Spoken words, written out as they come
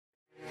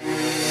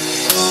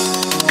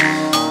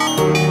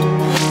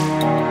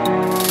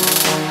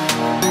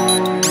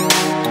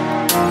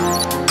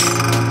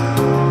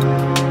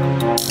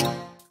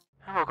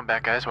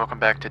Alright guys, welcome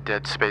back to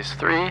Dead Space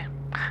 3.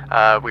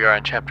 We are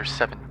on Chapter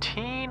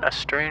 17, A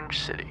Strange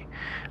City.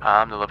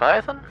 I'm the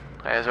Leviathan,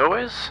 as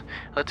always.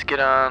 Let's get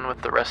on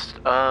with the rest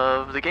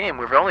of the game.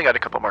 We've only got a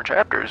couple more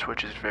chapters,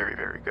 which is very,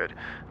 very good.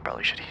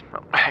 Probably should heal.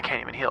 Oh, I can't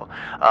even heal.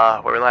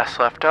 Where we last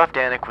left off,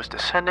 Danik was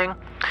descending,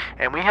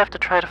 and we have to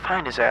try to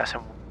find his ass,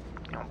 and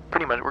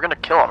pretty much we're going to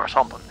kill him or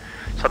something.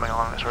 Something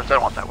along those lines. I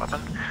don't want that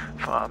weapon.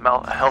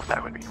 A health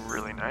pack would be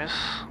really nice.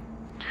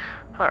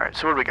 Alright,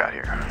 so what do we got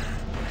here?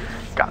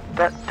 Got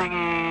that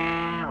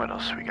thingy. What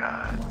else we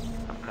got?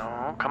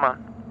 No, come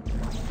on.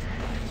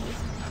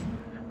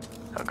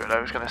 Oh good, I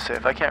was gonna say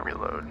if I can't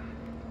reload.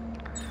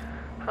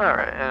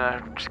 Alright, and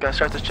I just gotta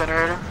start this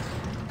generator.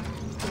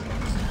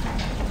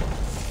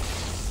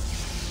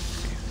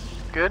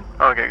 Good?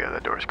 Okay, good,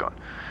 that door's gone.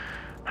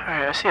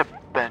 Alright, I see a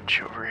bench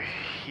over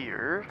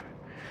here.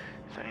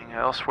 Anything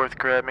else worth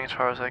grabbing as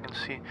far as I can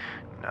see?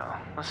 No.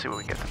 Let's see what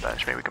we can get the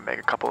bench. Maybe we can make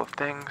a couple of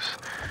things.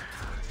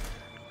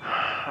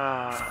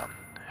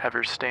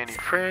 Heavier standing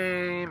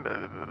frame. Blah,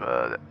 blah, blah, blah.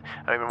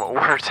 I don't even know what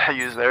words I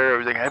used there. I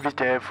was like heavy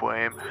stand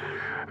frame.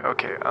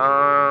 Okay.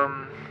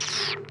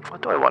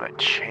 What do I want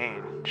to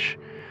change?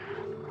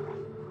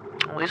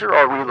 Well, these are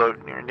all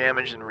reload near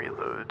damage and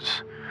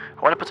reloads.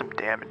 I want to put some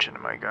damage into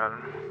my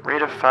gun.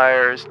 Rate of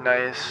fire is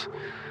nice.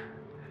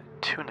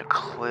 2 in a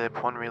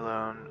clip, 1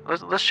 reload.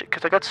 Let's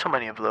because I got so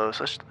many of those.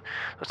 Let's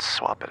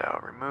swap it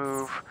out.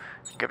 Remove.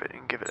 Give it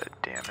a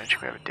damage.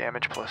 We have a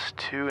damage plus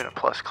 2 and a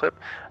plus clip.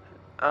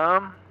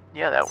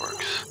 Yeah, that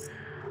works.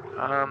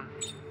 How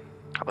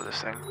about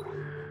this thing?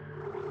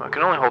 Well, it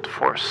can only hold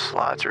 4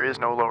 slots. There is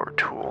no lower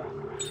tool.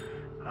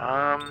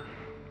 I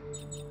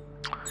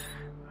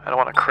don't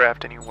want to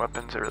craft any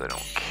weapons. I really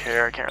don't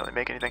care. I can't really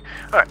make anything.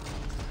 Alright.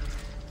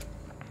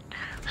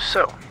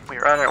 So, we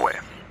are on our way.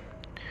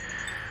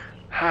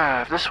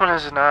 If this one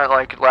is not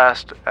like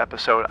last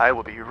episode, I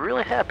will be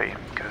really happy.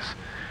 Because,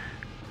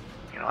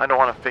 I don't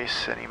want to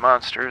face any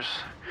monsters.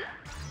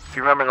 If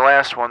you remember the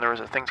last one, there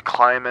was a thing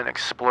climbing,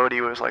 explodey.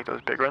 It was like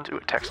those big ones. Ooh,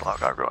 a text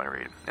log. I'll go and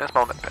read. And a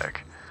small med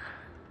pack.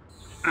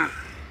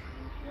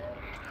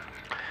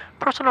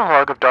 Personal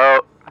log of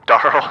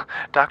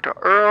Dr.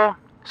 Earl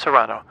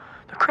Serrano.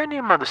 The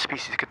cranium of the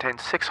species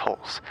contains 6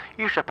 holes,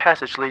 each a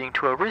passage leading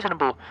to a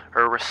reasonable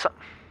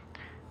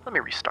Let me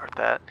restart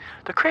that.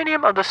 The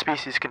cranium of the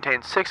species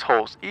contains 6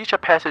 holes, each a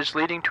passage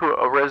leading to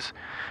a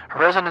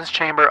resonance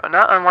chamber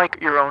not unlike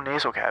your own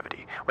nasal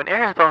cavity. When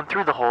air is blown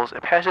through the holes,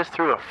 it passes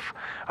through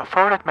a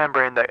phonic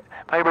membrane that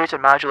vibrates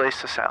and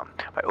modulates the sound.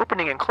 By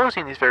opening and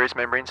closing these various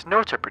membranes,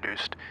 notes are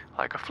produced,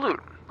 like a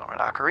flute or an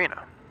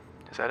ocarina.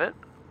 Is that it?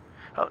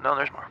 Oh, no,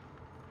 there's more.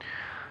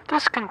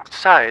 This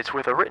coincides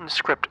with a written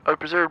script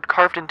preserved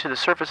carved into the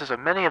surfaces of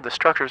many of the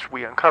structures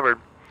we uncovered.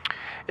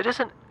 It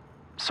isn't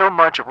so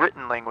much a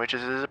written language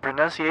as it is a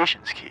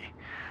pronunciations key.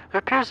 There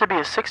appears to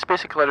be 6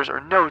 basic letters or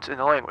notes in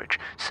the language.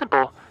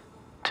 Simple,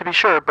 to be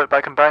sure, but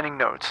by combining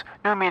notes,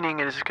 no meaning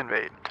is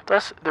conveyed.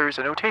 Thus, there is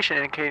a notation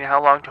indicating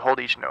how long to hold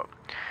each note.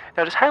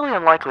 Now, it is highly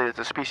unlikely that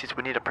the species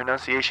would need a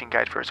pronunciation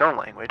guide for its own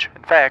language.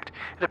 In fact,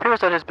 it appears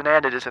that it has been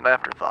added as an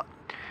afterthought.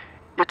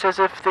 It's as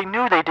if they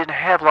knew they didn't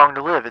have long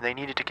to live and they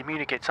needed to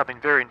communicate something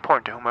very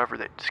important to whomever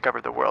they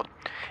discovered the world.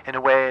 In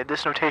a way,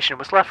 this notation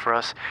was left for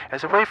us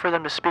as a way for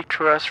them to speak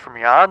to us from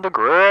beyond the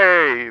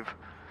grave.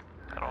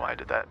 I don't know why I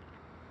did that.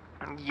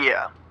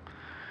 Yeah.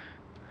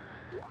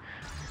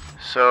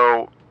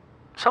 So,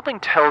 something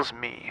tells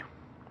me,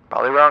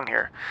 probably wrong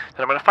here,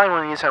 that I'm going to find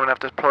one of these and I'm going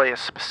to have to play a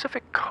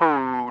specific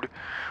code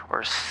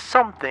or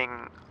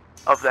something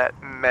of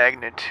that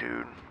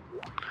magnitude.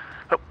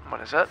 Oh,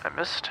 what is that? I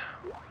missed.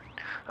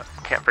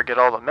 Can't forget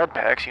all the med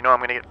packs. I'm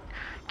going to get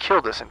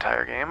killed this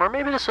entire game. Or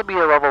maybe this will be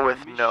a level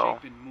with no.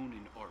 Moon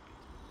in orbit.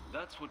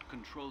 That's what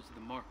controls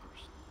the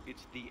markers.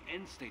 It's the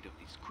end state of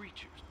these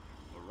creatures.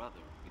 Or rather,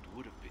 it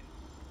would have been.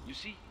 You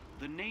see,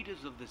 the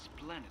natives of this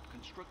planet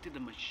constructed a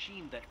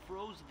machine that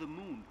froze the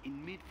moon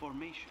in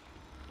mid-formation.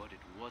 But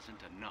it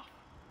wasn't enough.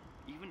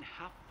 Even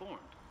half-formed,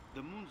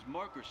 the moon's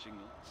marker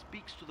signal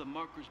speaks to the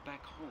markers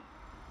back home.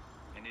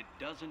 And it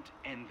doesn't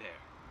end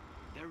there.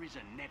 There is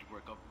a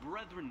network of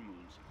brethren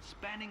moons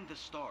spanning the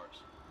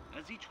stars.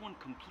 As each one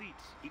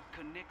completes, it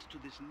connects to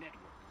this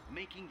network,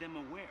 making them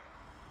aware.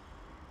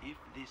 If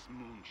this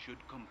moon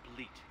should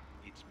complete,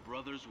 its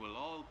brothers will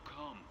all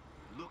come,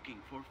 looking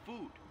for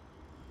food.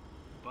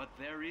 But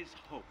there is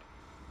hope.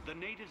 The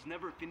natives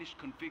never finished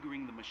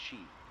configuring the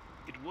machine.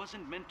 It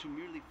wasn't meant to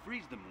merely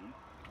freeze the moon,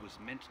 it was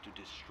meant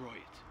to destroy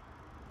it.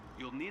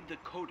 You'll need the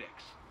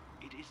Codex.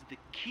 It is the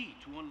key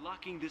to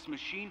unlocking this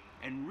machine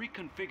and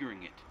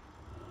reconfiguring it.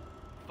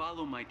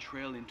 Follow my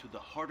trail into the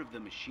heart of the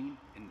machine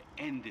and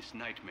end this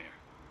nightmare.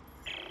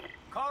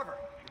 Carver,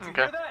 did you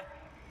hear that?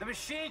 The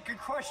machine can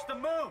crush the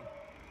moon.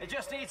 It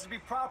just needs to be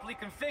properly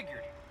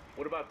configured.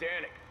 What about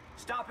Danik?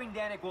 Stopping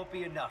Danik won't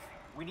be enough.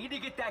 We need to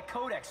get that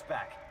Codex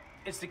back.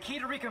 It's the key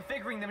to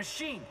reconfiguring the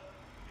machine.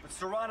 But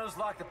Serrano's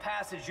locked the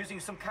passage using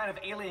some kind of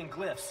alien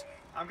glyphs.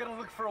 I'm gonna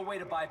look for a way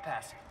to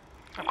bypass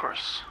it. Of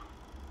course.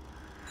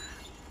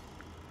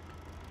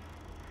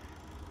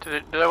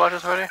 Did I watch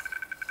this already?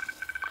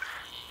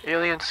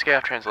 Alien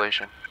scav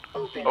translation.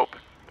 Open.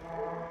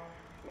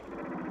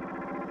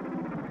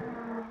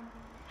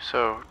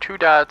 So 2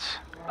 dots,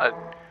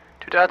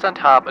 2 dots on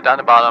top, a dot on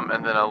the bottom,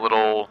 and then a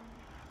little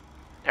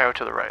arrow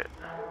to the right.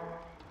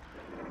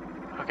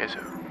 Okay, so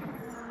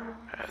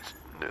that's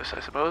this, I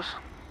suppose.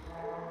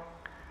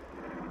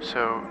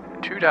 So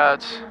 2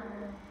 dots,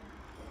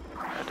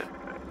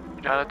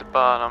 down at the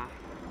bottom,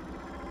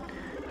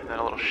 and then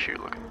a little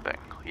shoe-looking thing.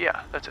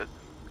 Yeah, that's it.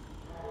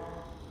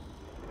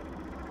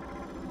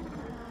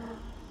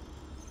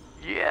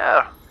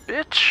 Yeah,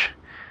 bitch.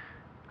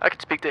 I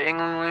could speak the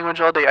English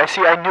language all day. I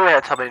knew it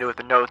had something to do with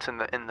the notes in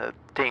the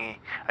thingy.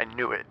 I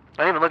knew it.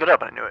 I didn't even look it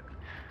up, and I knew it.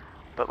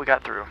 But we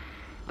got through.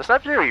 That's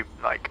not very,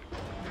 like,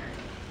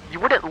 you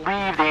wouldn't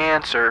leave the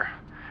answer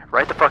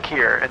right the fuck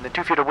here and then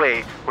 2 feet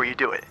away where you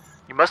do it.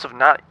 You must have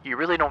not. You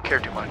really don't care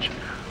too much.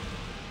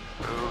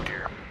 Oh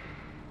dear.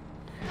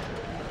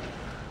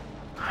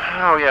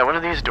 Oh yeah, one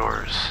of these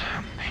doors.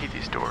 I hate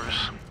these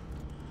doors.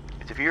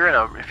 If you're in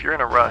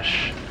a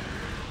rush.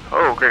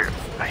 Oh great.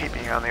 I hate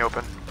being out in the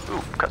open.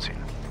 Ooh, cutscene.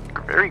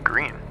 Very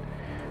green.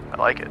 I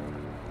like it.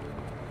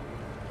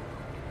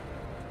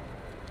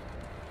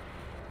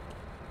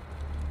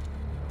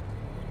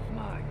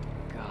 My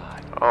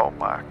God. Oh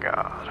my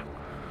God.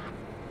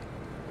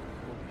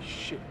 Holy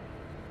shit.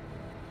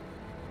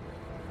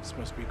 This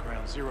must be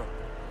ground zero.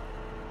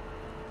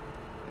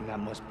 And that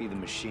must be the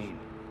machine.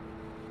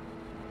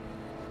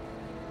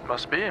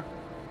 Must be.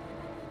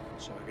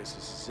 So I guess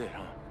this is it,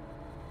 huh?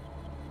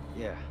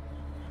 Yeah.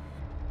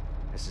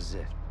 This is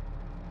it.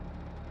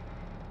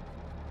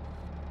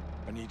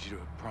 I need you to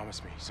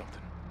promise me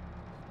something.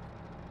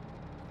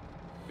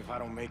 If I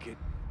don't make it,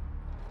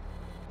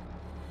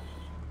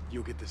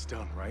 you'll get this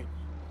done, right?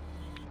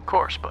 Of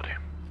course, buddy.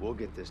 We'll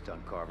get this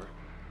done, Carver.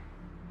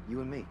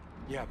 You and me.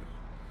 Yeah, but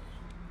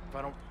if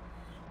I don't...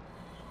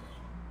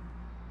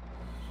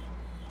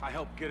 I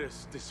helped get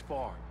us this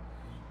far.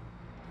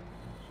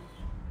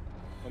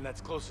 And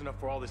that's close enough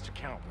for all this to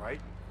count, right?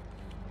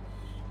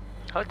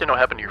 I'd like to know what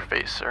happened to your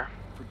face, sir.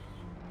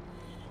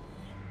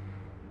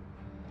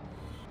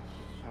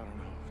 I don't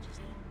know,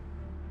 just...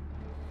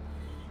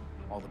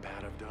 all the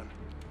bad I've done.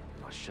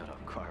 Oh, shut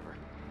up, Carver.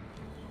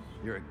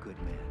 You're a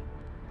good man.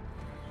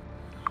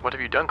 What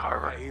have you done, I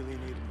Carver?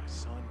 alienated my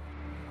son.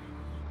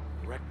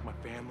 Wrecked my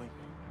family.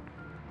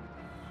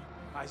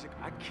 Isaac,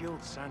 I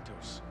killed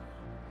Santos.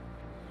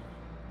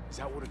 Is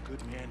that what a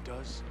good man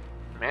does?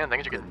 Man,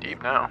 things are getting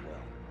deep now. Well,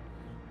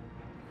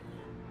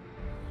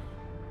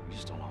 you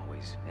just don't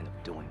always end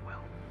up doing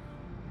well.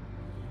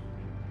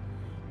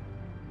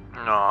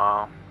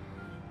 No.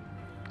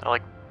 They're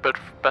like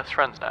best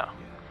friends now.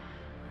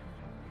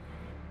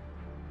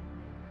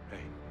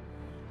 Hey.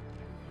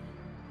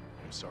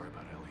 I'm sorry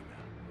about Ellie,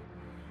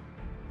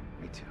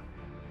 man. Me too.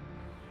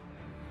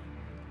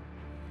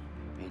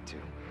 Me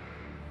too.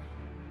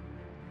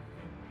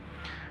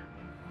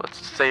 Let's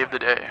save the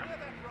day.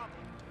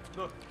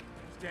 Look,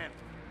 Stan.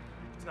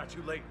 It's not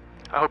too late.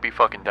 I hope he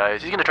fucking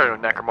dies. He's gonna turn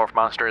into a necromorph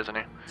monster, isn't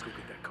he? Let's go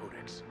get that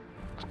Codex.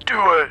 Let's do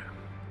it!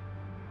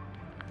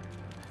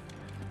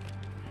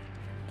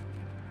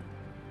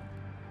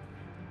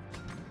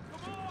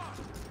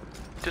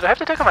 Did I have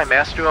to take off my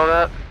mask to do all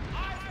that?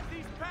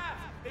 These paths.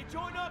 They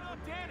join up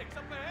with Danik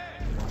up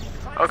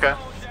ahead. Okay.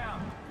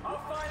 I'll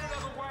find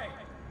another way.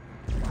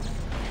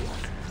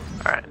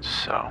 Alright,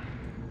 so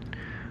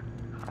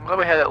I'm glad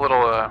we had that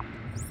little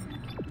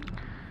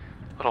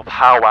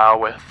powwow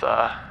with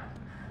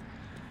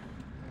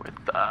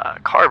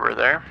Carver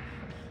there.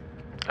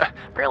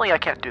 Apparently I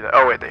can't do that.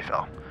 Oh wait, they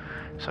fell.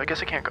 So I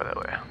guess I can't go that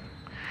way.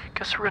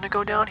 Guess we're gonna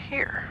go down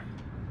here,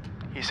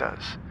 he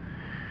says.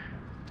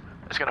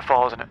 It's gonna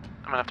fall, isn't it?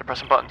 I'm gonna have to press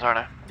some buttons, aren't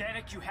I?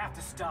 Danik, you have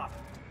to stop.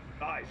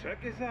 Isaac,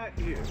 is that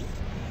you?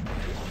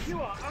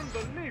 You are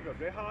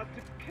unbelievably hard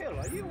to kill.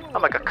 Are you?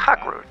 I'm like a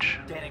cockroach.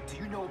 Danik, do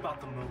you know about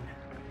the moon?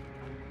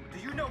 Do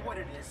you know what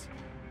it is?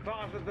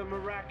 Part of the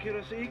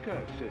miraculous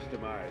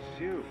ecosystem, I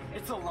assume.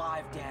 It's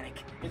alive,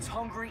 Danik. It's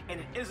hungry, and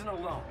it isn't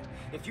alone.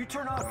 If you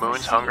turn off The moon's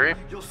machine, hungry?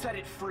 you'll set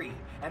it free.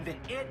 And then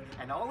it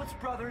and all its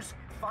brothers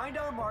find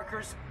our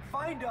markers,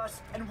 find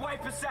us, and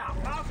wipe us out.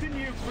 How can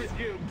you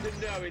presume to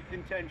know its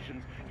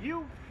intentions?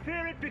 You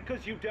fear it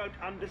because you don't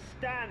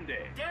understand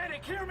it.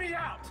 Danik, hear me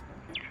out!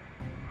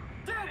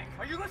 Danik,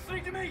 are you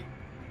listening to me?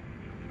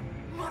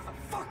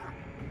 Motherfucker!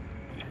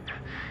 You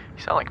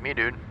sound like me,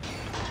 dude.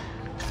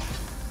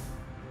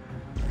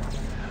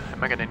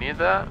 Am I gonna need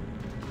that?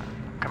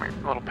 Come here,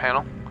 little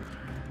panel.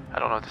 I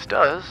don't know what this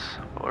does,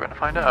 but we're gonna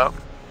find out.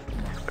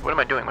 Wait, what am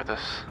I doing with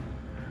this?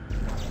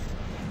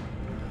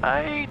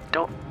 I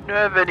don't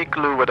have any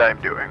clue what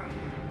I'm doing.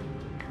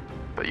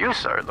 But you,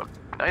 sir, look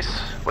nice.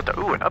 What the?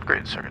 Ooh, an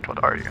upgrade circuit.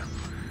 What are you?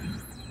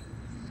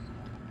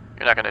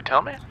 You're not gonna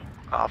tell me?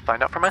 I'll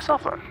find out for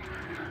myself then.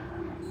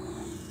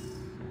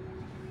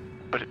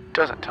 But it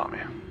doesn't tell me.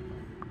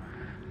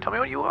 Tell me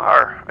what you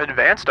are.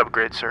 Advanced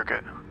upgrade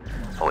circuit.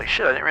 Holy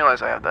shit, I didn't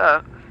realize I had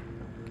that.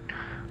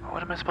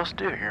 What am I supposed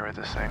to do here with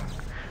this thing?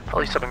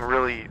 Probably something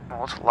really...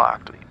 well, it's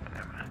locked.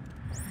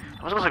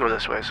 I'm supposed to go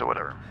this way, so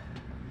whatever.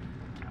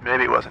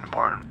 Maybe it wasn't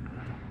important.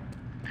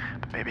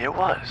 But maybe it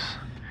was.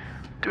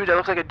 Dude, that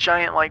looks like a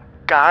giant, like,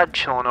 god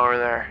chilling over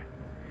there.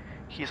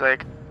 He's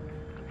like...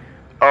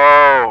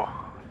 Oh.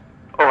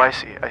 Oh, I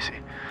see.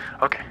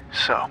 Okay,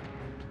 so...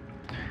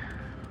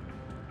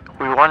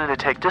 we wanted to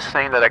take this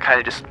thing that I kind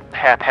of just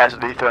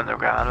haphazardly threw on the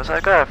ground. I was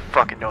like, oh, I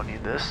fucking don't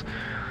need this.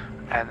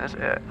 And this,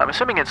 I'm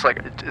assuming it's like,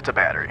 it's a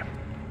battery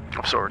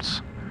of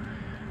sorts.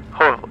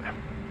 Hopefully.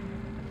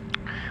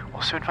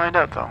 We'll soon find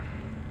out, though.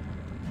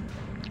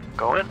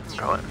 Go in.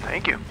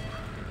 Thank you.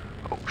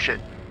 Oh, shit.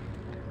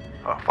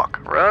 Oh, fuck.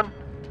 Run.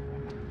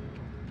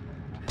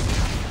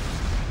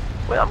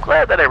 Well, I'm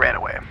glad that I ran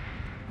away.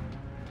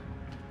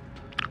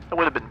 That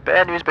would have been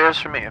bad news bears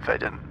for me if I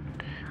didn't.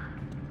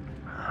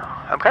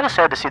 I'm kind of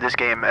sad to see this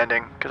game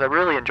ending, because I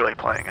really enjoy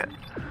playing it.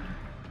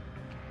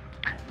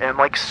 And I'm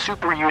like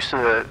super used to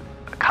the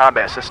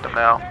combat system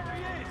now.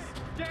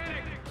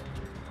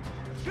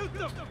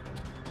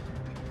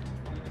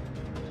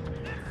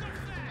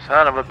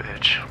 Son of a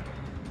bitch.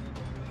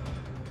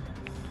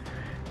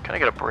 Can I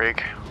get a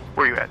break?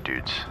 Where you at,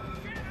 dudes?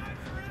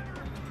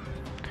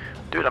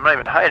 Dude, I'm not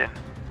even hiding.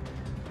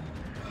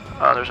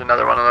 Oh, there's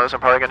another one of those. I'm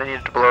probably going to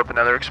need to blow up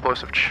another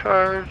explosive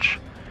charge.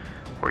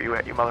 Where you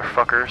at, you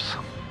motherfuckers?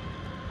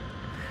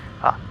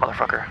 Ah,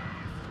 motherfucker.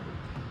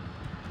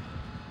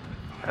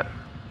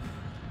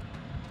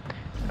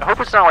 I hope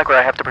it's not like where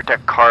I have to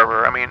protect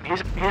Carver. I mean,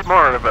 he's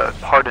more of a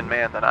hardened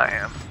man than I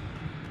am.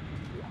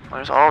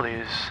 There's all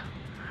these.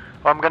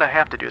 Oh, I'm gonna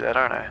have to do that,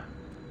 aren't I?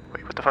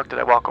 Wait, what the fuck did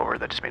I walk over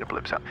that just made a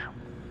blip sound?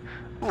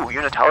 Ooh,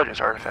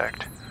 Unitologist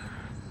artifact.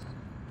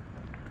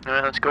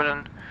 Alright, let's go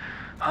in.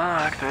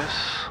 Like this.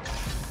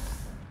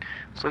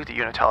 Let's look at the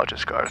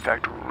Unitologist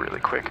artifact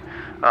really quick.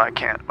 I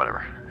can't,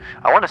 whatever.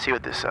 I want to see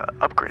what this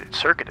upgraded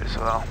circuit is,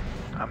 though.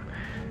 I'm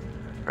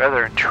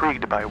rather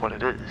intrigued by what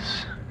it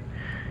is.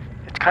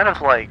 It's kind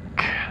of like...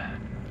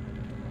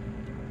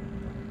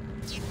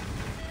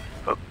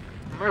 Oh,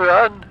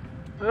 run!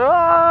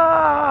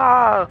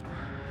 Ah!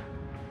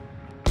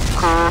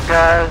 Cool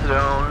guys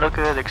don't look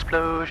at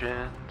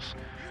explosions.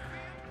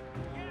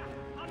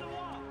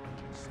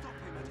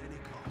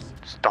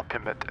 Stop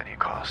him at any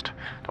cost.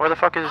 Where the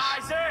fuck is...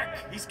 Isaac!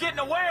 He's getting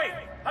away!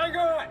 Hang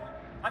on!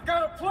 I've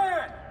got a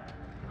plan!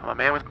 I'm a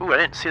man with... Ooh, I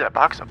didn't see that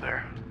box up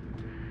there.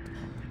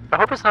 I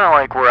hope it's not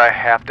like where I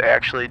have to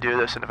actually do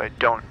this, and if I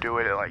don't do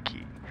it, like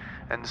he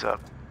ends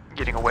up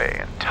getting away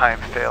and time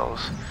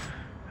fails.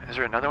 Is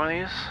there another one of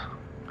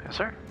these? Is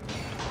there?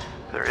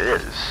 There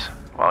is.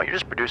 Well, you're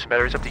just producing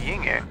batteries up to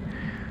yin yang.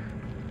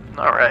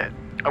 Alright.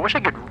 I wish I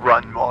could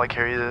run while I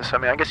carry this. I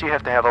mean, I guess you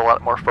have to have a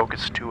lot more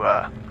focus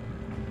to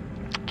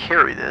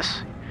carry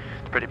this.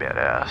 It's pretty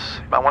badass.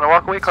 You might want to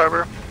walk away,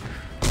 Carver.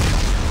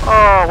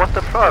 Oh, what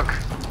the fuck?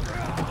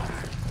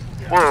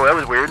 Whoa, that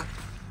was weird.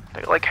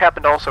 It like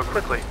happened all so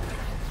quickly.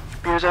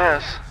 Beat his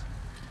ass.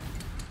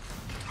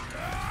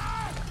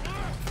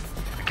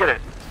 Get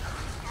it.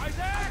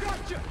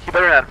 You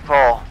better not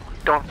fall.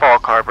 Don't fall,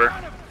 Carver.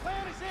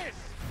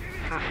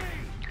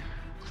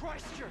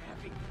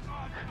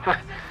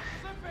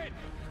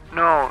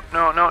 No.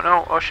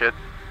 Oh shit.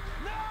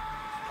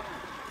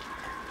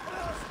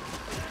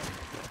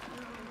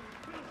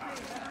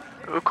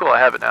 Ooh, cool, I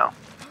have it now.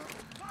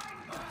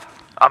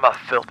 I'm a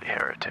filthy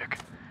heretic.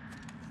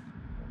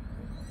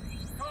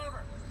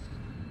 Carver!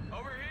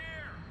 Over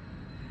here!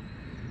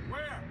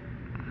 Where?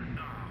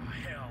 Oh,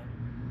 hell.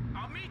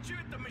 I'll meet you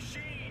at the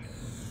machine.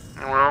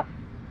 Well.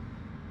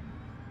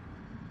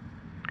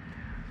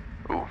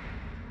 Ooh,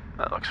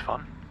 that looks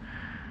fun.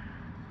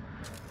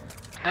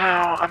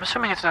 Now, I'm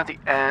assuming it's not the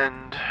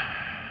end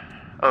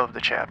of the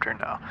chapter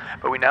now,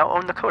 but we now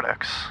own the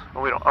Codex.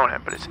 Well, we don't own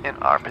it, but it's in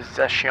our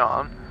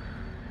possession.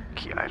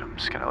 Key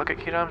items. Can I look at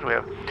key items? We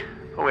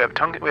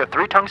have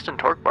 3 tungsten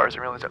torque bars. I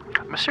realize that.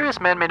 A mysterious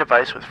man-made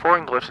device with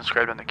foreign glyphs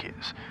inscribed on the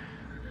keys.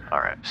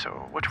 Alright,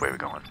 so which way are we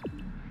going?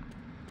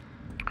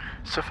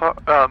 So far,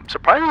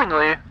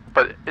 surprisingly,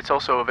 but it's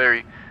also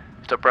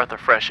it's a breath of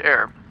fresh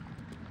air.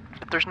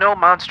 There's no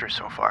monsters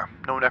so far.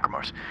 No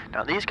Necromorphs.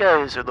 Now these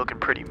guys are looking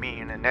pretty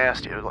mean and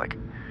nasty. They're like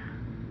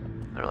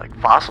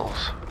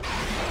fossils.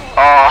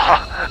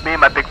 Oh, me and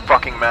my big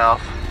fucking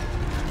mouth.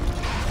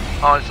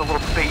 Oh, it's the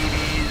little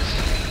babies.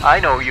 I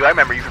know you. I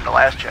remember you from the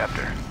last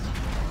chapter.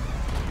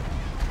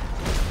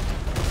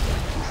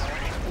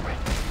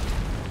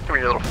 Come here,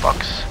 you little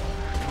fucks.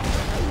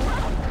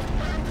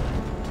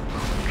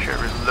 Should I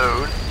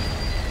reload?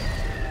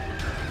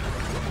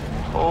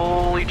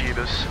 Holy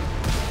Jeebus.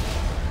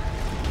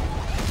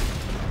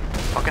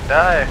 Fucking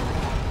die.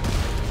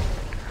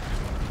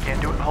 You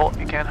can't do it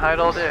you can't hide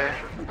all day.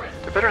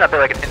 There better not be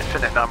like an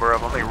infinite number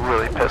of them. I'll be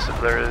really pissed if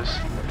there is.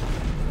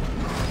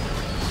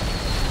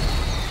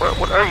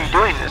 What are you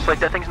doing? It's like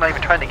that thing's not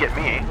even trying to get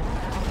me.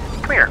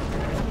 Come here.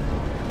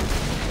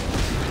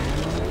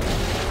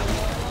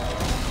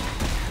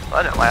 Well,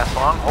 that didn't last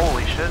long.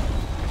 Holy shit.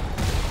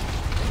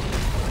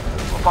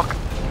 Oh, fuck.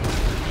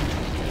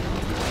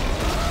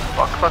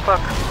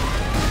 Fuck.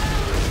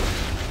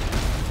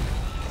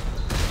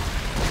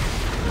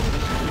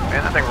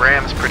 Man, that thing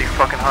rams pretty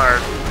fucking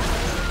hard.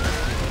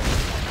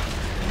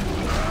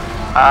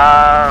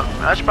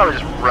 I should probably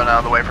just run out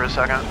of the way for a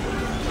second.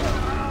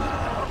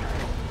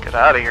 Get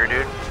out of here,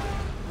 dude.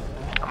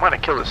 I'm gonna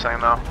kill this thing,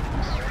 though.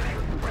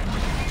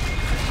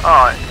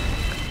 Oh, it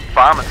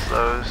vomits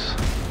those.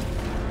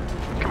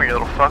 Come here, you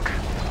little fuck.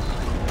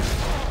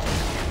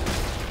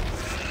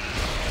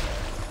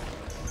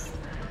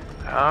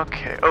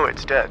 Okay. Oh,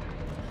 it's dead.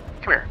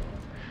 Come here.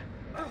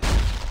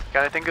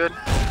 Got anything good?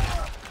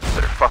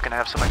 Better fucking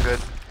have something good.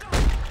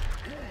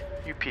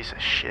 You piece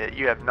of shit.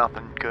 You have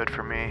nothing good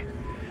for me.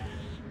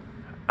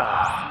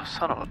 Ah,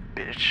 son of a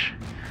bitch.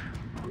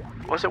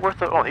 Was it worth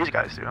the... Oh, these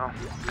guys do. A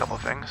couple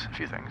of things. A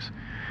few things.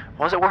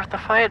 Was it worth the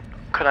fight?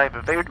 Could I have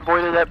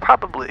avoided that?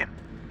 Probably.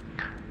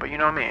 But you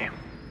know me.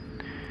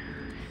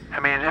 I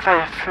mean, if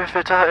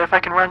I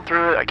can run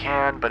through it, I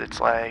can. But it's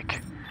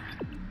like...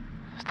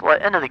 It's the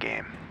end of the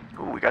game.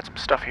 Ooh, we got some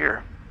stuff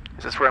here.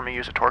 Is this where I'm going to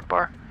use a torque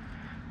bar?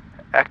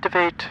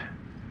 Activate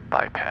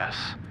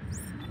bypass.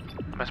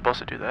 Am I supposed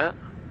to do that?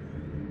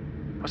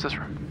 What's this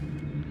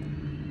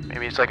room?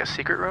 Maybe it's like a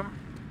secret room?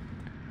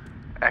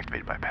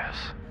 Activate bypass.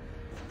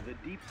 The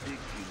deep dig teams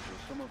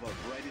are some of our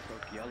brightest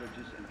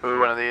archaeologists and Ooh,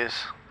 one of these.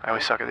 I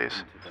always suck at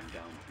these. them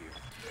down here.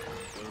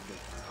 They're the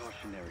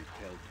cautionary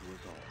tale to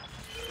us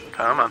all.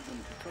 Come on.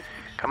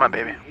 Come on,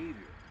 baby.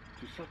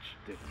 To such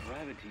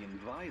depravity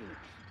and violence.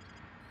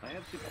 I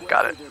have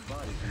Got it. their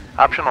bodies in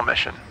Optional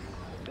mission.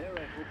 there I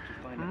hope to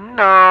find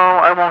No,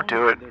 I won't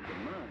do it. their demise,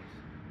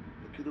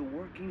 but to the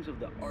workings of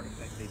the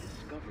artifact they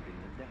discovered in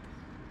the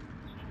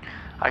depths.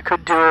 I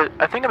could do it.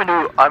 I think I'm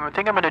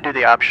gonna do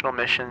the optional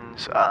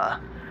missions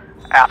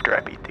after I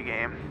beat the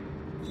game.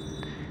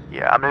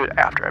 Yeah, I'm gonna do it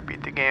after I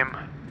beat the game.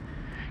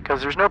 Because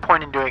there's no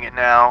point in doing it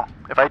now.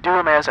 If I do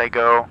them as I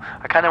go,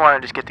 I kind of want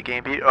to just get the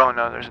game beat. Oh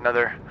no, there's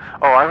another.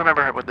 Oh, I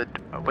remember what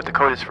the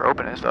code is for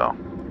open is though.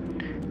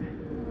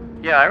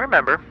 Yeah, I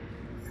remember.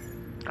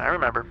 I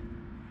remember.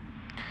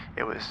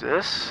 It was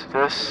this,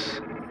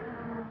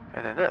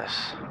 and then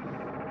this.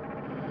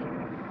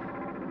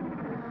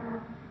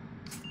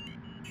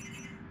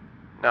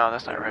 No,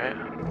 that's not right.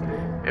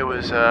 It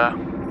was, yeah,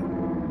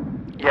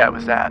 it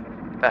was that.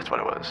 That's what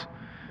it was.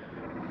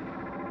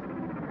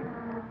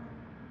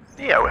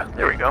 Yeah, well,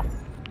 there we go.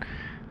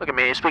 Look at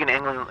me, speaking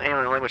alien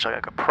language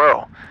like a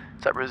pro.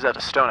 It's that Rosetta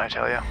Stone, I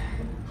tell you.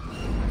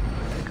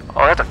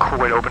 Oh, that's a cool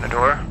way to open a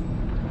door.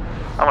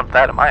 I want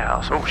that in my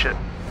house. Oh, shit.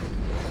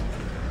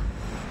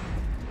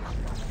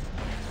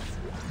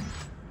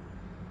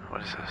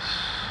 What is this?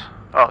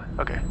 Oh,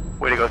 okay.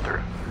 Way to go through.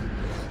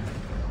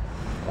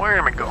 Where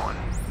am I going?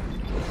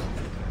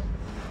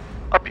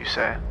 Up, you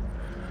say?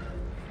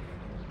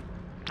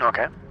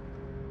 Okay.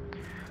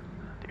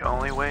 The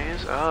only way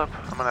is up.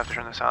 I'm gonna have to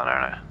turn this on,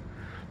 aren't I?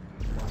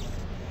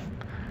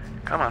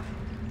 Come on.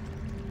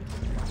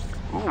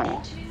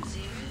 Ooh.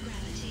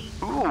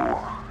 Ooh.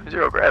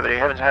 Zero gravity. I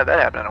haven't had that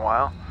happen in a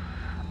while.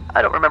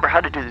 I don't remember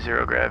how to do the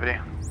zero gravity.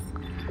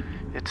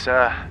 It's,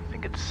 I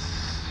think it's...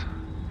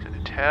 Is it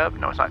a tab?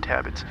 No, it's not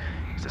tab. It's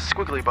a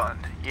squiggly button.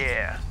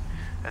 Yeah.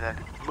 And then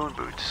moon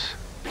boots.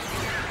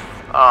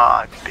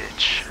 Ah,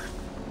 bitch.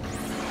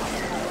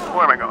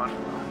 Where am I going?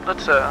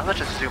 Let's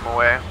just zoom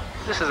away.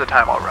 This is the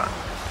time I'll run.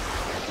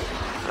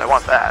 I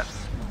want that.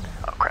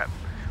 Oh crap.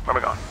 Where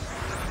am I going?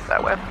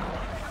 That way?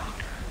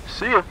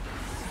 See ya.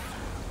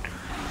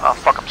 Oh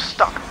fuck, I'm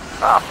stuck.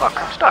 Ah fuck,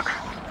 I'm stuck.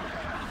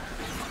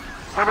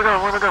 Where am I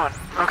going? Where am I going?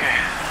 Okay.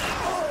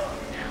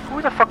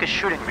 Who the fuck is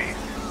shooting me?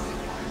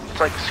 It's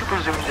like super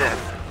zoomed in.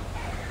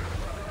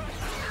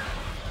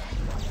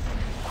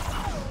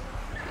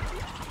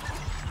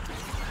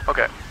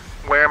 Okay.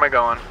 Where am I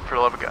going, for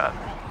the love of God?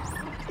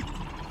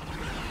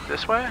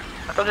 This way?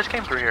 I thought I just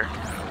came through here.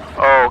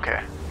 Oh,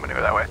 okay. I'm gonna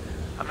go that way.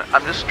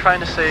 I'm just trying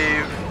to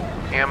save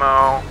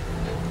ammo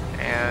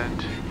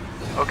and...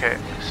 Okay,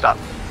 stop.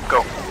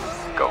 Go.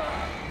 Go.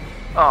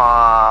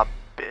 Aw,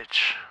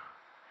 bitch.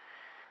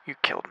 You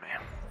killed me.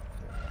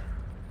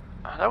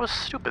 Oh, that was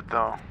stupid,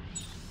 though.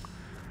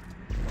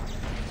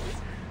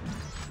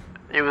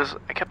 It was...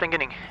 I kept on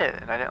getting hit,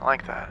 and I didn't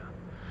like that.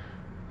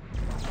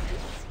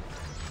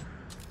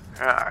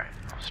 Alright,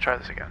 let's try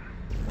this again.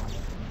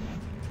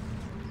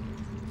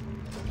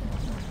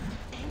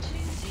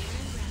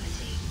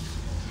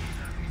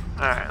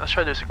 Alright, let's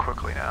try this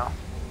quickly now.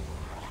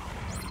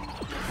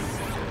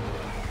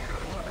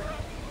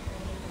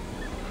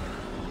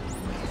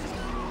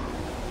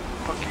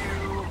 Fuck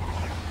you.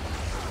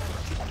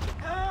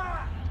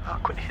 Oh,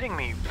 quit hitting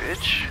me,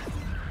 bitch.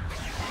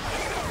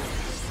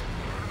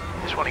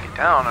 I just want to get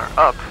down or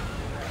up.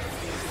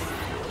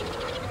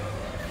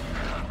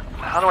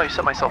 How do I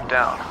set myself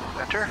down?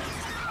 Enter?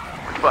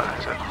 Which button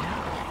is it?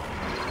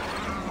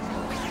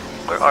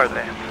 Where are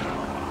they?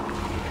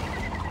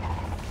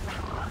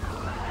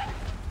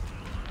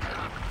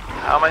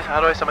 How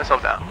do I set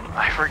myself down?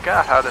 I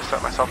forgot how to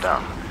set myself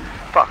down.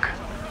 Fuck.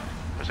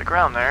 There's a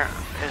ground there.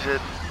 Is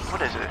it...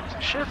 What is it? Is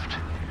it shift?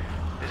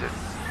 Is it...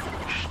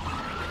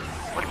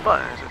 Which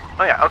button is it?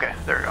 Oh yeah, okay.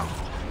 There we go.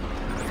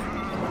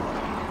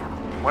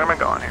 Where am I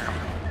going here?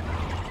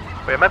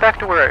 Wait, am I back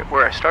to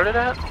where I started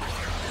at?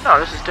 No,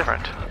 this is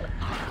different.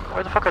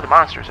 Where the fuck are the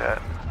monsters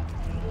at?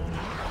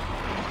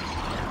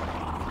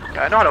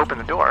 I know how to open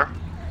the door.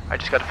 I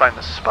just gotta find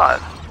the spot.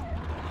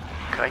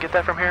 Can I get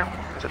that from here?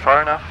 Is it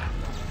far enough?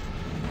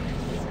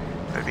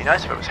 It would be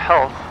nice if it was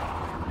health.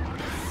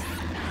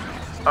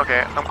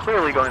 Okay, I'm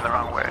clearly going the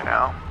wrong way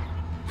now.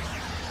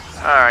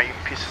 Alright, you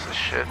pieces of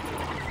shit.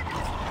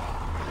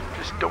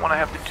 Just don't want to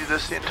have to do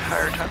this the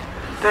entire time.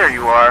 There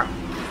you are.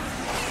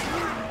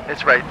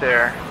 It's right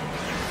there.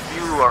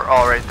 You are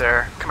all right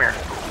there. Come here.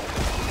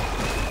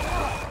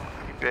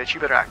 You bitch, you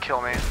better not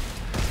kill me.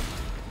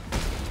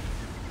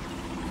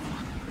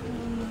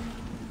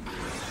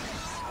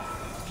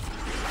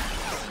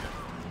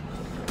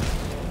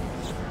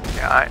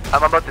 Yeah,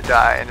 I'm about to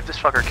die, and if this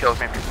fucker kills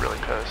me, I'm gonna be really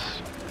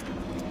pissed.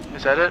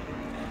 Is that it?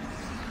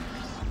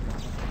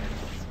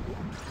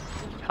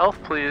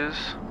 Health,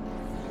 please.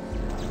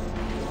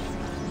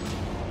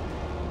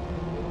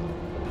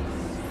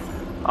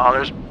 Oh,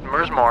 there's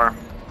more.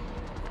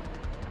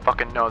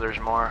 Fucking no, there's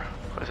more.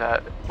 What is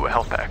that? Ooh, a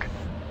health pack.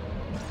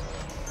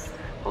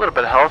 A little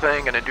bit of health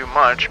ain't gonna do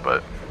much,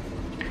 but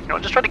you know,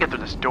 just try to get through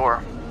this door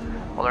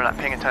while they're not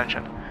paying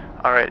attention.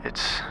 All right,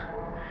 it's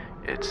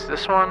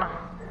this one.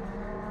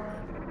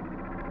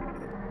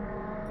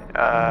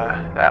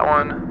 That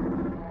one.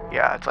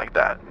 Yeah, it's like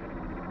that.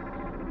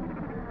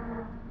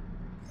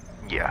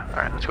 Yeah. All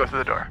right, let's go through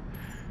the door.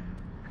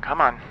 Come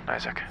on,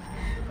 Isaac.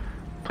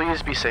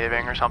 Please be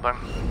saving or something.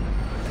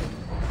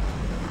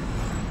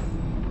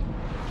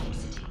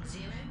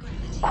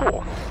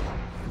 Cool.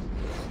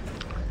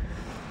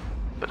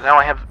 But now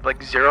I have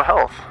like 0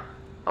 health,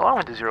 along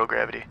with the 0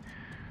 gravity.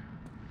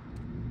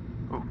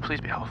 Ooh, please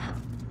be health.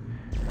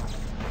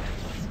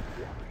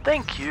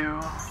 Thank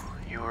you.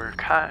 You were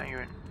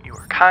kind. You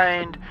were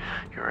kind.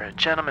 You're a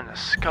gentleman, a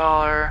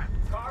scholar.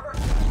 Carver,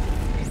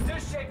 these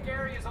disc-shaped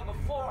areas on the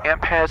floor.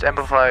 Amp pads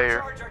amplify your.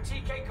 Charge our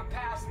TK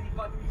capacity,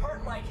 but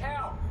hurt like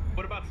hell.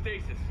 What about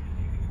stasis?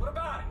 What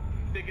about it?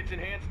 Think it's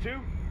enhanced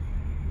too?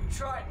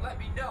 Try it and let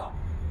me know.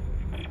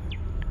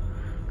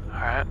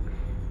 Alright.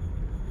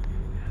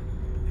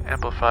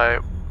 Amplify.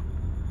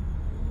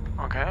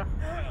 Okay.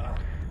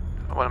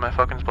 What am I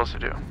fucking supposed to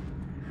do?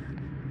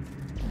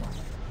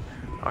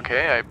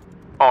 Okay,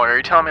 oh, are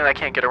you telling me that I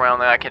can't get around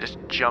that? I can't just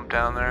jump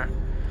down there?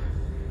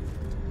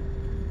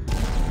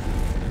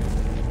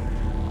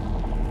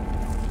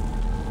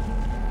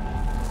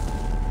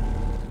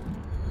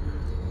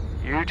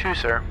 You too,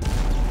 sir.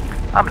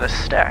 I'm gonna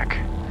stack.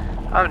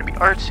 I'm gonna be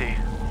artsy.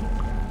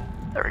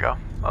 There we go.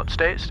 Oh,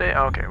 stay.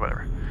 Oh, okay,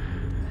 whatever.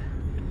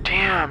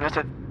 Damn, that's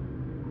a...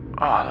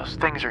 Oh, those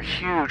things are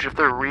huge. If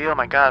they're real,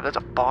 my god, that's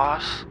a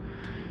boss.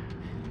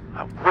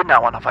 I would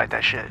not want to fight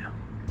that shit.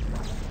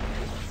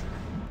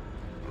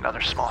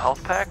 Another small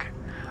health pack?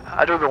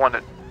 I don't even want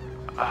to...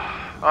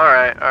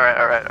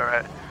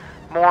 Alright.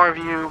 More of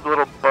you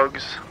little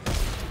bugs.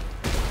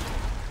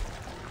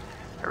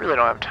 I really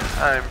don't have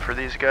time for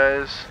these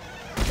guys.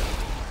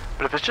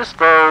 But if it's just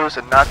those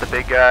and not the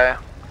big guy,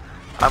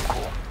 I'm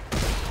cool.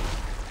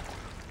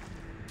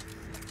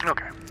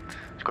 Okay.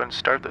 Let's go ahead and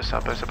start this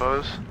up, I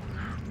suppose.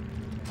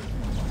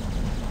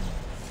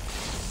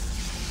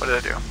 What did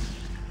I do?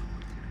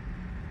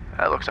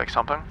 That looks like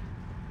something.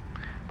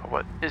 But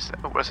what is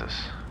that? What is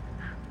this?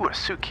 Ooh, a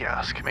suit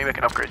kiosk. Maybe I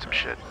can upgrade some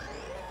shit.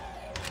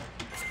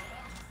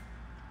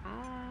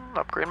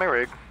 Upgrade my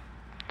rig.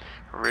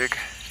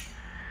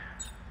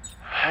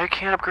 I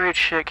can't upgrade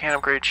shit, can't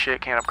upgrade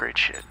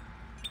shit.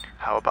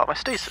 How about my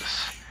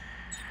stasis?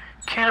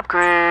 Can't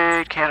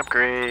upgrade. Can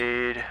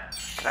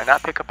I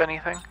not pick up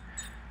anything?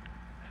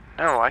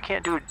 No, I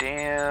can't do a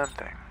damn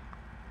thing.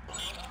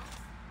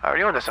 I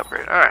already own this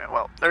upgrade. Alright,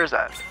 well, there's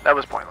that. That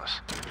was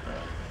pointless.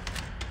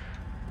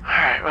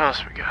 Alright, what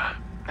else we got?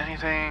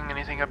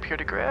 Anything up here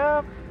to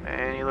grab?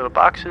 Any little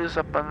boxes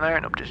up on there?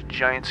 Nope, just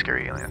giant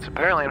scary aliens.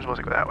 Apparently I'm supposed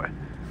to go that way.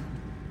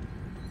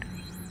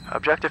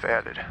 Objective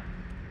added.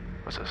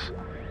 What's this?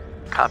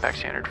 Compact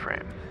standard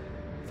frame.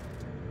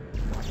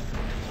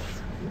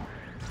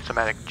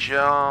 Somatic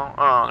gel.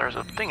 Oh, there's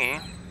a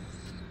thingy.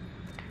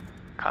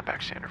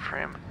 Compact standard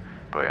frame.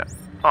 But yeah.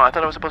 Oh, I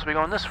thought I was supposed to be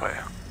going this way.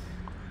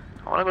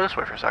 I want to go this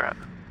way for a second.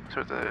 See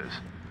what that is.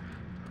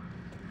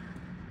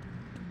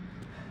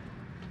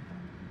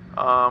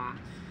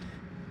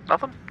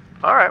 Nothing?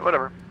 Alright,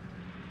 whatever.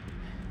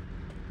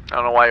 I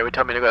don't know why you would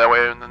tell me to go that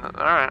way. And then,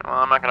 alright, well,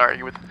 I'm not going to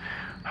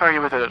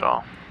argue with it at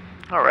all.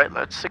 Alright,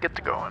 let's get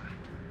to going.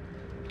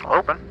 I'll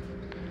open.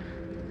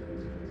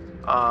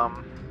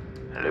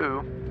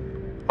 Hello?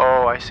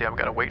 Oh, I see. I've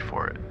got to wait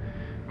for it.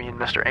 Me and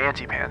Mr.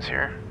 Anti-Pants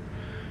here.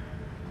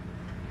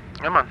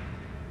 Come on.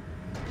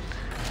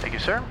 Thank you,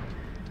 sir.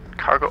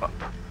 Cargo up.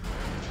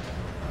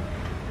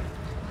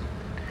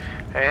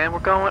 And we're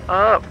going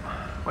up.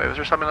 Wait, was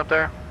there something up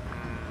there?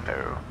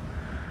 No.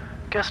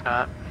 Guess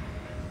not.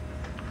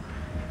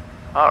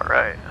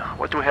 Alright.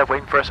 What do we have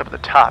waiting for us up at the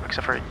top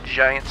except for a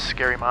giant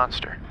scary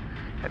monster?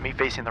 And me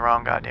facing the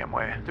wrong goddamn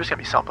way. There's gonna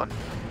be something.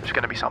 There's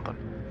gonna be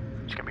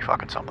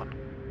fucking something.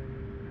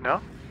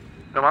 No?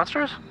 No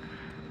monsters?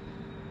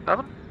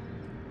 Nothing?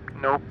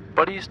 No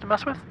buddies to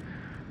mess with?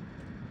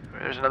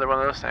 There's another one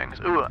of those things.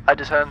 Ooh, I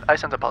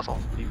sense a puzzle.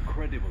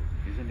 Incredible,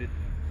 isn't it?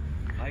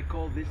 I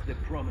call this the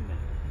promenade,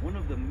 one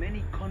of the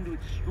many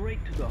conduits straight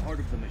to the heart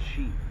of the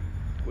machine.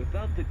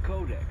 Without the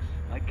Codex,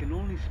 I can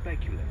only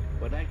speculate,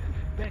 but I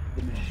suspect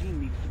the machine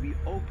needs to be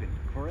opened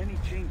for any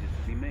changes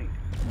to be made.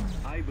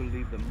 I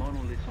believe the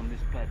monoliths on this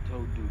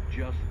plateau do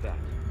just that.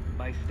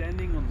 By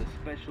standing on the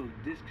special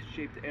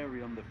disc-shaped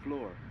area on the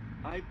floor,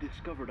 I've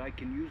discovered I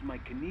can use my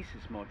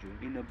kinesis module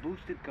in a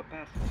boosted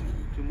capacity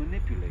to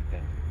manipulate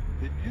them.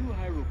 The two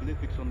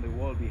hieroglyphics on the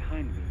wall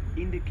behind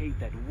me indicate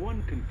that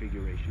one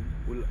configuration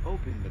will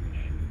open the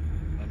machine.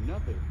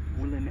 Another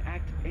will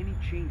enact any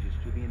changes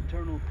to the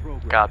internal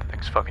program. God, that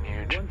thing's fucking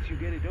huge. Once you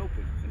get it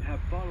open and have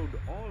followed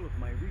all of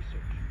my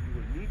research, you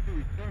will need to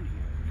return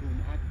here to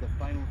enact the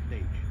final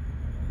stage.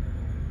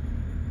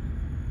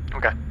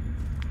 Okay.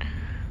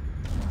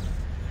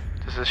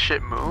 Does this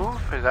shit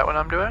move? Is that what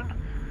I'm doing?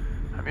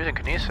 I'm using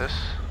kinesis.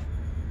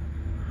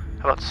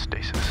 How about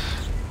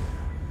stasis?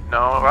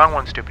 No, wrong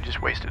one, stupid.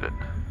 Just wasted it.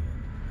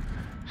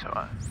 So,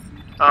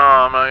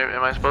 am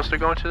I supposed to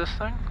go into this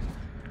thing?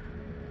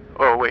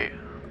 Oh wait.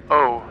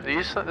 Oh,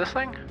 this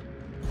thing?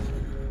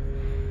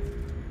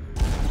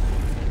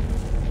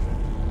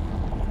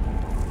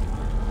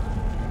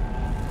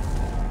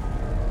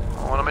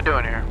 What am I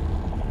doing here?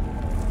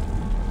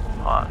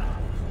 Hold on.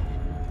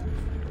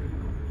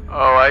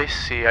 Oh, I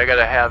see. I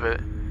gotta have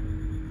it.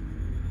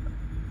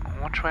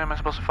 Which way am I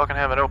supposed to fucking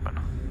have it open?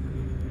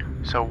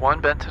 So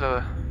one bent to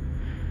the...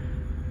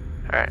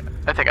 Alright,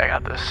 I think I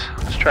got this.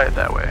 Let's try it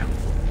that way.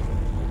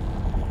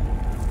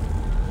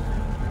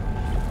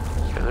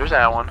 Okay, there's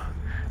that one.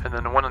 And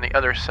then the one on the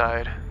other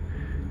side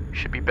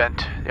should be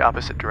bent the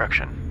opposite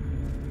direction.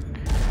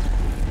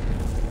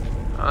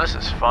 Oh, this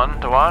is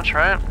fun to watch,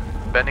 right?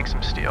 Bending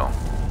some steel.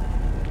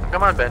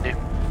 Come on, Bendy.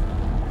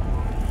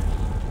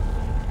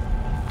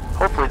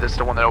 Hopefully that's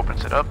the one that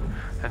opens it up.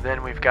 And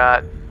then we've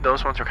got...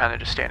 Those ones are kind of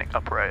just standing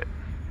upright.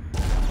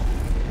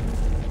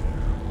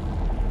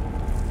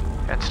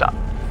 And stop.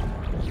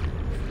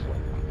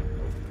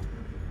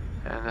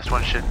 And this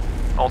one should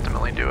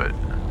ultimately do it.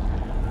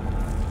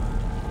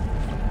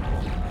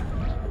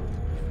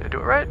 Did I do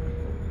it right?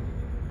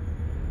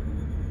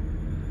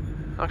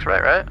 Looks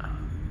right, right?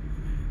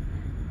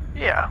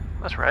 Yeah,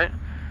 that's right.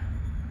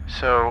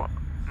 So,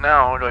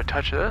 now do I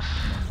touch this?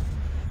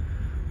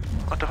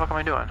 What the fuck am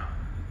I doing?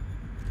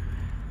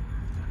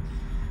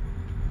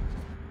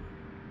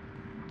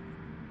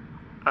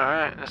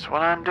 Alright, that's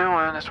what I'm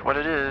doing, that's what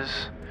it is.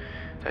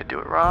 Did I do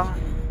it wrong?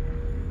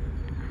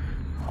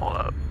 Hold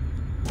up.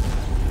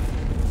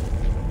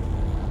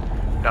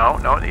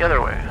 No, the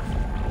other way.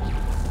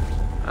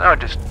 That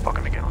would just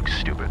fucking make it look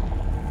stupid.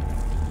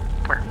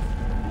 Come here.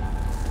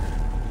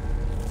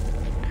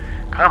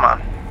 Come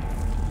on.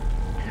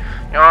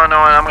 You know what,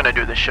 I'm gonna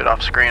do this shit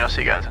off screen. I'll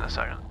see you guys in a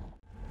second.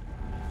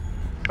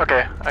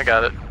 Okay, I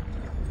got it.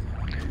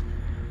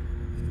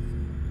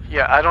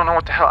 Yeah, I don't know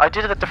what the hell. I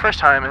did it the first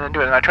time and then do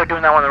it, and I tried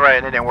doing that one on the right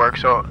and it didn't work.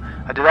 So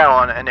I did that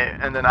one and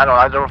then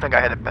I don't think I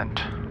had it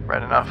bent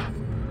right enough.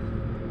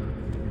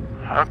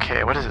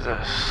 Okay, what is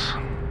this?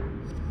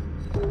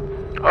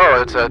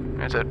 Oh, it's a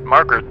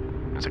marker.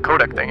 It's a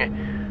codec thingy.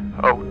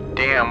 Oh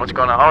damn, what's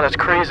going on? Oh, that's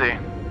crazy.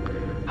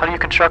 How do you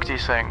construct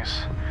these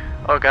things?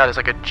 Oh god, it's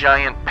like a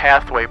giant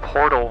pathway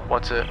portal.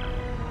 What's it?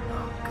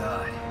 Oh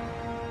god.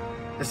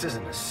 This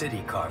isn't a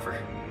city, Carver.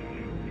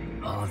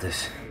 All of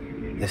this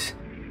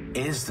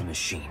is the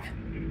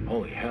machine.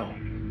 Holy hell.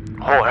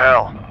 Oh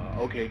hell.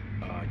 Okay,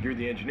 you're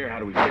the engineer. How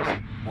do we fix it?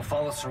 We'll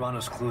follow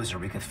Serrano's clues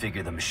and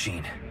reconfigure the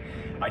machine.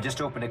 I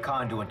just opened a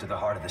conduit to the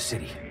heart of the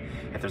city.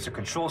 If there's a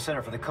control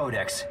center for the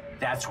Codex,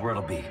 that's where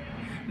it'll be.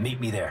 Meet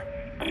me there.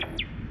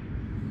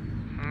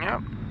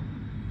 Yep.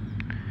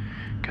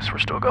 Guess we're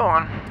still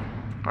going.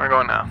 Where are we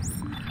going now?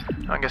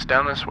 I guess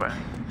down this way.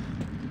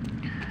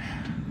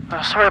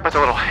 Sorry about the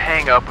little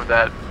hang up of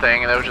that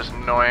thing. That was just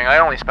annoying. I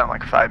only spent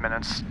like 5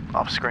 minutes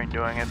off screen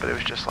doing it, but it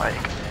was just like...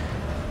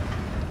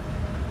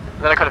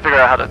 Then I couldn't figure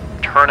out how to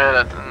turn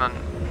it, and then...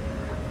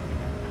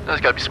 That's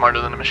gotta be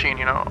smarter than the machine,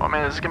 you know? Oh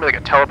man, this is gonna be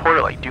like a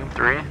teleporter like Doom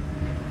 3.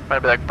 Might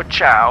be like,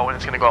 "Pachow," and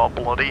it's gonna go all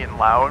bloody and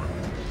loud.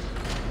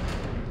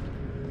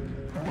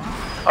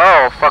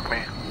 Oh, fuck me.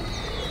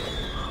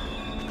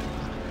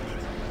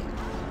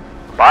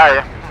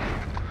 Bye.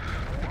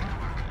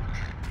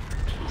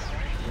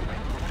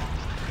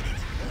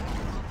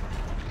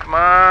 Come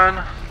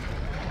on.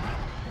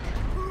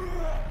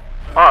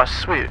 Oh,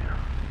 sweet.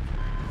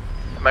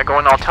 Am I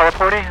going all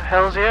teleporty?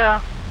 Hells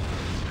yeah.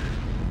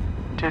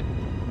 Dude,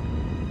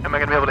 am I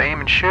gonna be able to aim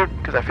and shoot?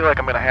 Because I feel like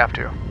I'm gonna have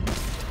to.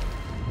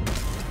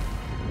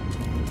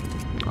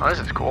 Oh, this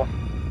is cool.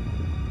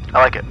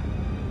 I like it.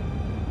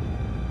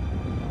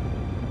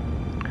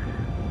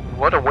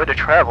 What a way to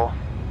travel.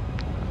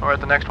 We're at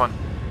the next one.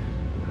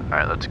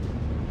 Alright, let's... Is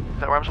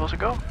that where I'm supposed to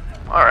go?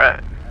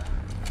 Alright.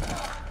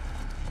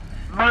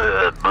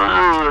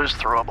 Just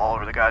throw up all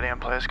over the goddamn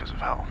place because of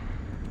how...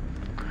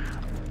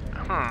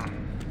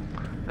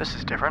 This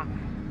is different.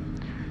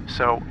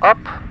 So, up,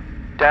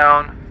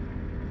 down,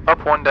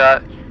 up 1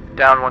 dot,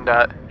 down 1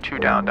 dot, 2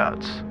 down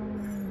dots.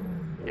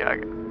 Yeah, I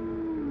get...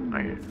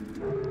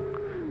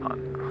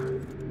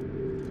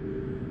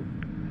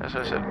 As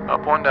I said,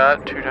 up 1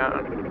 dot, 2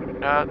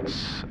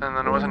 dots, and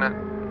then wasn't it?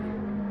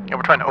 Yeah,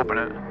 we're trying to open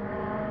it.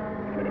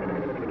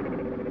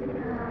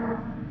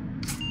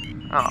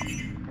 Oh.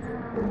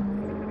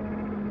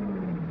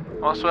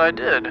 Well, that's what I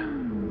did.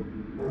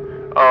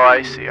 Oh,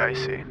 I see, I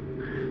see.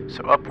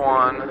 So up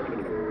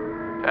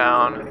 1,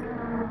 down,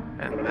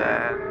 and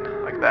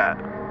then like that.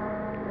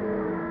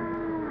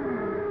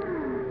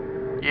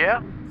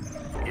 Yeah?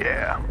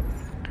 Yeah.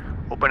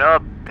 Open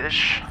up,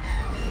 bitch.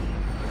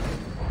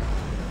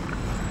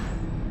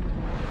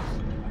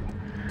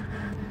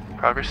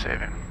 Progress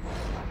saving.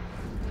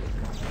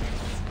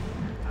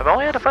 I've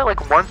only had to fight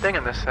like one thing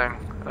in this thing.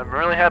 I'm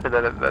really happy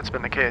that that's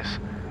been the case.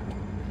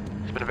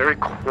 It's been a very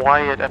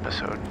quiet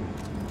episode.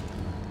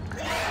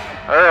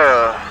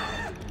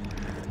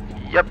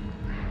 Yep.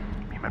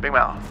 My big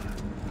mouth.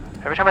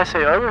 Every time I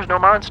say, oh, there's no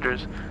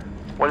monsters,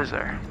 what is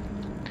there?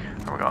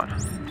 Where are we going?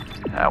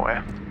 That way.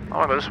 I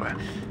want to go this way.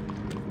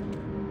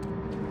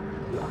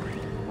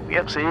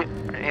 Yep, see?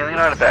 Alien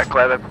artifact.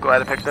 Glad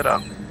I picked it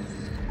up.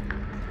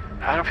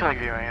 I don't feel like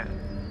viewing it.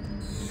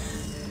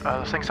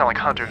 Those things sound like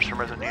hunters from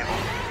Resident Evil.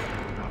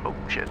 Oh,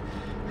 shit.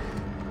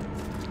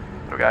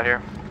 What do we got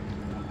here?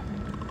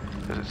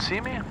 Does it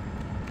see me?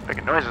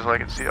 Making noises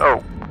like it see.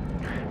 Oh!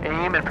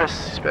 Aim and press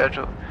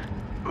special.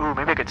 Ooh,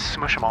 maybe I could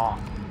smush them all.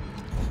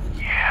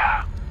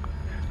 Yeah!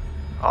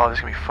 Oh, this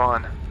is gonna be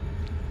fun.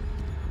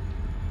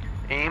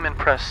 Aim and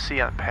press C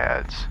on the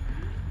pads.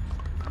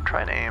 I'm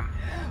trying to aim.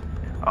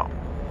 Oh.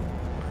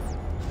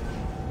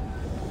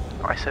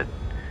 Oh, I said...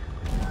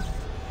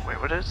 Wait,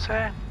 what did it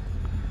say?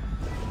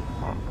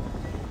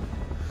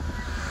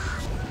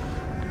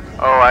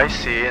 Oh, I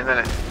see, and then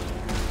it...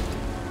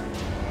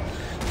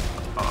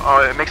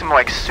 Oh, it makes them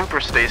like super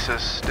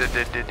stasis. Did.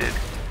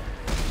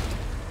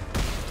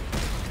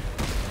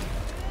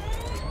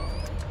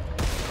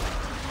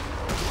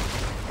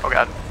 Oh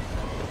god.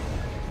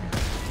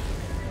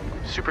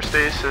 Super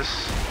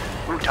stasis.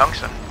 Ooh,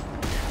 tungsten.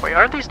 Wait,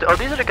 aren't these... Oh,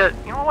 these are the good...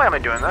 You know, why am I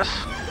doing this?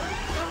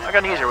 I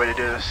got an easier way to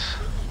do this.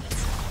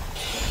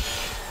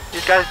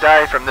 These guys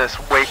die from this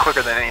way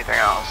quicker than anything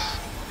else.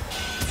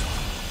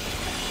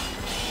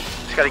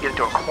 Just gotta get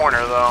into a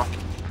corner though.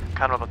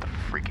 Kind of about to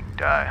freaking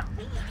die.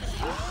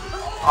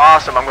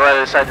 Awesome, I'm glad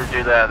I decided to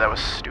do that. That was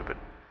stupid.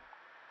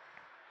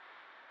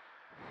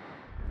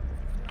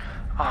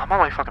 Oh, I'm all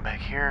the way fucking back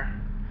here.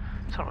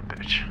 Son of a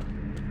bitch.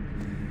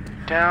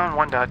 Down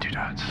 1 dot, 2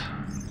 dots.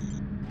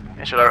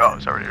 And should I? Oh,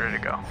 it's already ready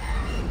to go.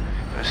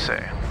 Let's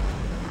say.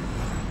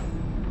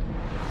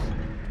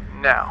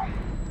 Now.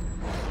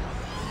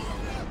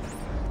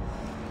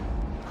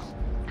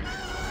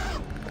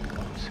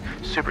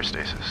 Super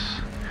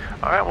stasis.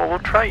 Alright, well, we'll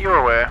try it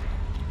your way.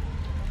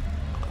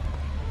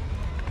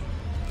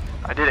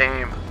 I did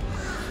aim.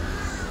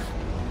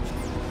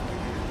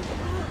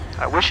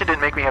 I wish it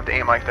didn't make me have to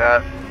aim like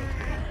that.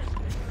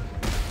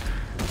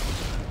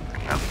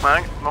 Yeah,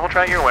 we'll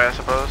try it your way, I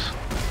suppose.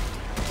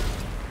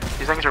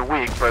 These things are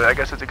weak, but I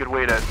guess it's a good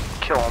way to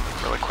kill them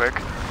really quick.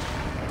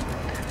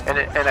 And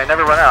I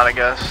never run out, I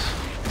guess.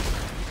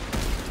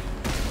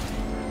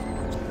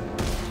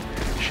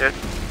 Shit.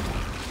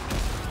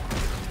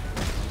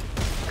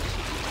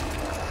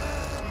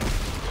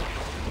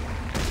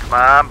 Come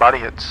on, body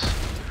hits.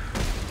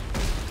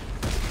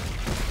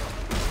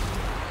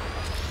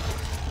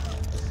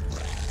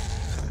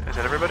 Is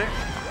that everybody?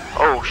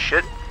 Oh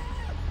shit.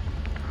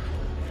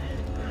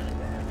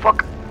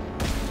 Fuck.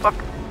 Fuck.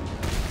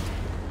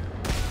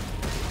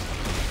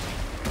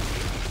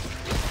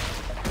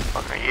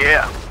 Okay,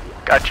 yeah.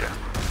 Gotcha.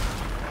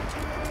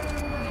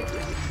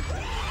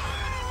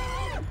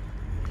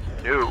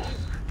 No.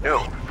 No.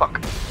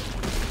 Fuck.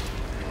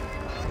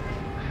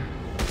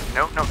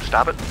 No, no,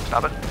 stop it.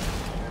 Stop it.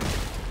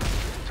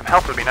 Some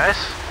health would be nice.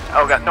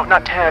 Oh god, no,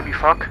 not tab, you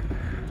fuck.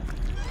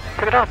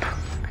 Pick it up.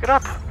 Pick it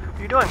up. What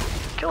are you doing?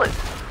 Kill it.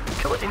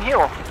 Kill it and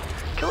heal.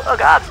 Kill it. Oh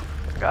god.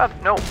 God,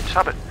 no.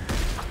 Stop it.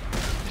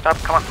 Stop.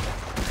 Come on.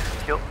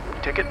 Heal.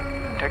 Take it.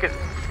 Take it.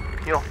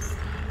 Heal.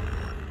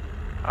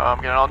 Oh, I'm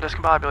getting all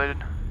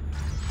discombobulated.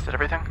 Is that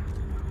everything?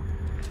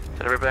 Is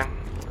that everything?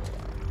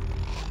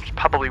 There's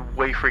probably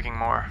way freaking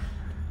more.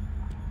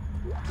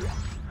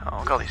 Oh,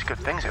 look at all these good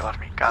things they left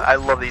me. God, I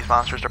love these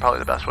monsters. They're probably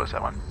the best. What is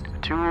that one?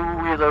 2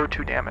 reload,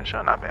 2 damage.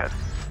 Oh, not bad.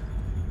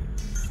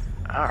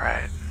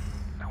 Alright.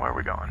 Now where are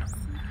we going?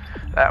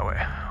 That way.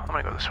 I'm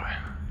gonna go this way.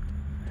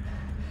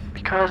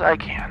 Because I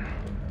can.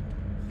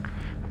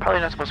 I'm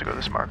probably not supposed to go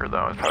this marker,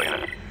 though. It's probably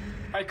gonna...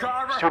 Hey,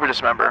 Carver. Super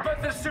dismember. I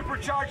bet this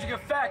supercharging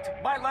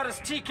effect might let us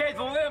TK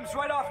the limbs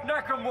right off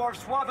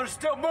Necromorphs while they're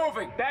still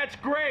moving. That's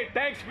great.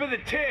 Thanks for the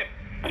tip.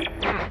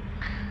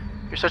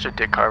 You're such a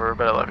dick, Carver,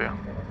 but I love you.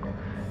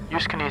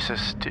 Use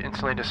kinesis to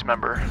instantly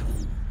dismember.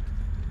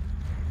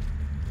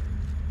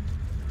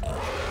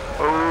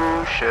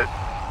 Oh, shit.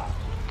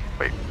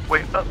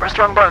 Wait, press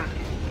the wrong button.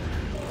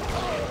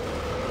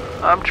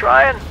 I'm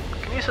trying.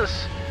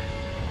 Kinesis.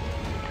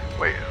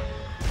 Wait.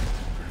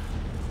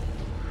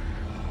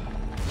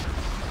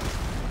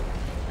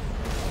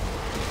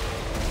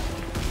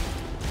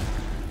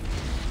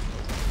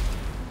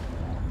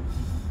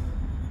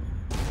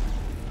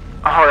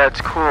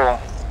 that's cool.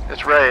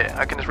 That's right.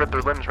 I can just rip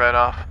their limbs right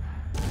off.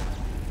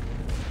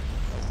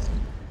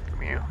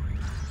 Come here.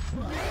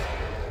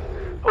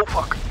 Oh,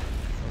 fuck.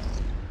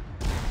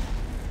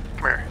 Come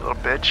here, you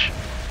little bitch.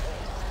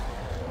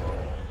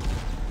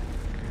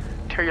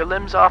 Tear your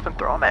limbs off and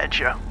throw them at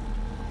you.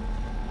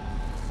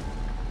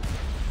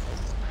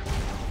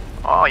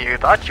 Oh, you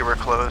thought you were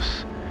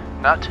close.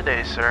 Not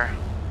today, sir.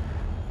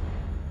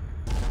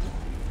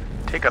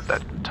 Take up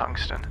that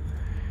tungsten.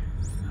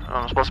 Oh,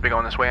 I'm supposed to be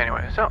going this way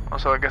anyway, so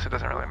I guess it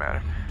doesn't really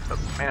matter. But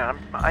man,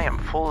 I am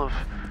full of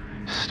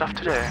stuff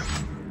today.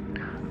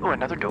 Oh,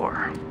 another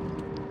door.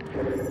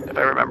 If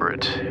I remember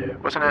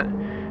it. Wasn't it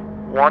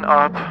one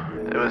up?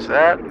 It was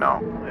that? No,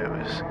 it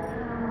was...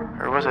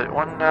 Or was it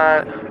one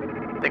not?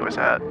 I think it was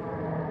that.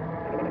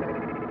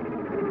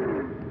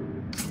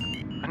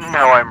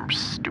 Now I'm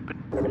stupid.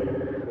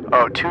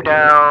 Oh, 2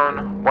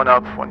 down, 1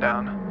 up, 1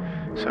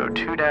 down. So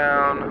 2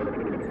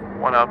 down,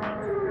 1 up,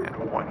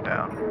 and 1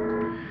 down.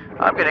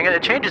 I'm getting it.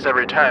 It changes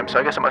every time, so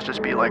I guess it must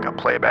just be like a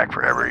playback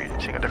for every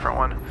seeing a different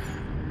one.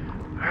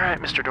 Alright,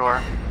 Mr.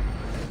 Door.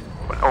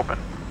 Open.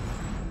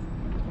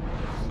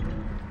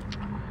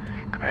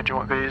 Imagine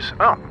what goodies.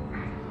 Oh,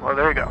 well,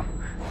 there you go.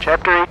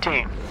 Chapter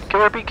 18.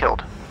 Kill or be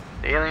killed.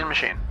 The alien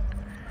machine.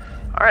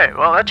 Alright,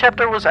 well, that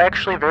chapter was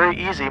actually very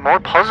easy, more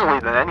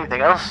puzzly than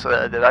anything else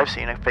that I've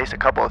seen. I faced a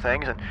couple of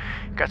things and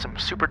got some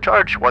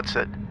supercharged what's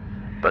it.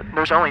 But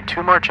there's only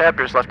 2 more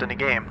chapters left in the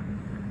game.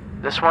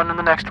 This one and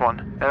the next one.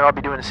 And I'll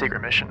be doing a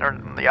secret mission, or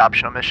the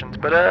optional missions.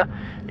 But,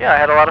 yeah, I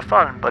had a lot of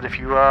fun. But if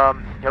you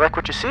like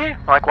what you see,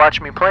 like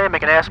watching me play,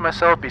 make an ass of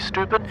myself, be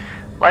stupid,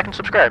 like and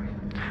subscribe.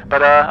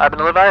 But, I've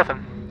been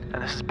Leviathan,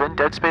 and this has been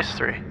Dead Space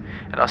 3.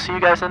 And I'll see you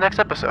guys in the next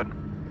episode.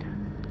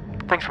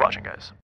 Thanks for watching, guys.